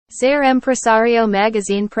Ser Empresario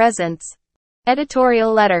magazine presents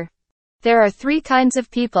editorial letter. There are three kinds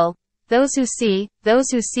of people: those who see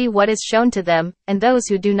what is shown to them, and those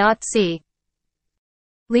who do not see.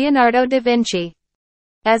 Leonardo da Vinci.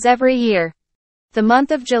 As every year, the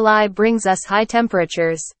month of July brings us high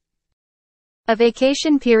temperatures. A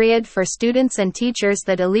vacation period for students and teachers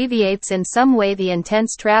that alleviates in some way the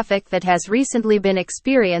intense traffic that has recently been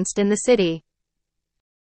experienced in the city.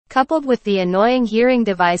 Coupled with the annoying hearing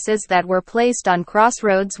devices that were placed on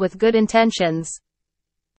crossroads with good intentions.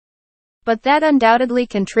 But that undoubtedly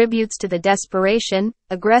contributes to the desperation,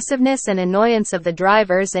 aggressiveness and annoyance of the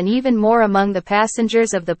drivers and even more among the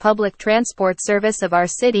passengers of the public transport service of our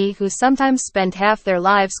city, who sometimes spend half their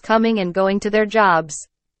lives coming and going to their jobs.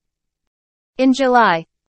 In July,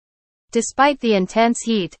 despite the intense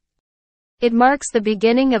heat, it marks the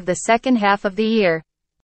beginning of the second half of the year.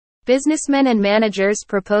 Businessmen and managers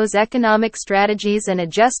propose economic strategies and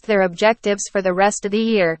adjust their objectives for the rest of the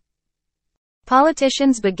year.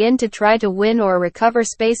 Politicians begin to try to win or recover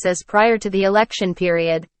spaces prior to the election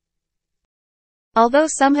period. Although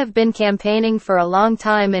some have been campaigning for a long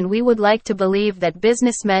time, and we would like to believe that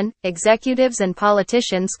businessmen, executives and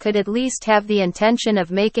politicians could at least have the intention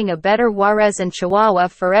of making a better Juarez and Chihuahua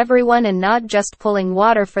for everyone and not just pulling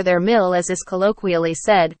water for their mill, as is colloquially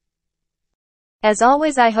said. As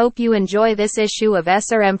always, I hope you enjoy this issue of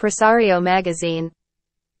Ser Empresario magazine.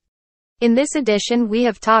 In this edition we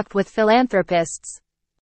have talked with philanthropists,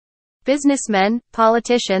 businessmen,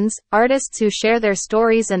 politicians, artists who share their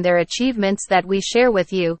stories and their achievements that we share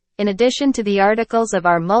with you, in addition to the articles of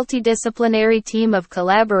our multidisciplinary team of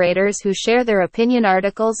collaborators who share their opinion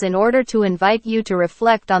articles in order to invite you to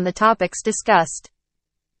reflect on the topics discussed.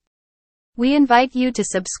 We invite you to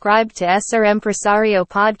subscribe to Ser Empresario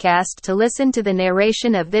podcast to listen to the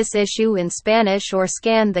narration of this issue in Spanish, or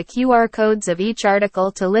scan the QR codes of each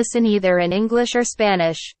article to listen either in English or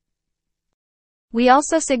Spanish. We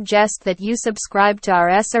also suggest that you subscribe to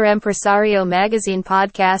our Ser Empresario magazine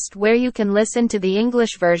podcast, where you can listen to the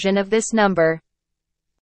English version of this number.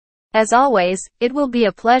 As always, it will be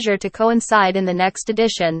a pleasure to coincide in the next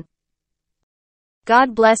edition.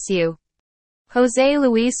 God bless you. José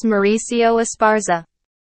Luis Mauricio Esparza.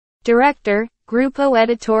 Director, Grupo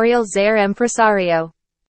Editorial Ser Empresario.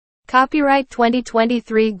 Copyright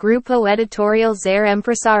 2023 Grupo Editorial Ser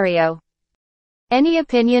Empresario. Any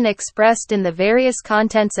opinion expressed in the various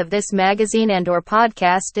contents of this magazine and/or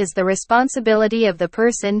podcast is the responsibility of the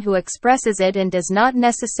person who expresses it and does not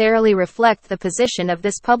necessarily reflect the position of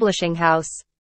this publishing house.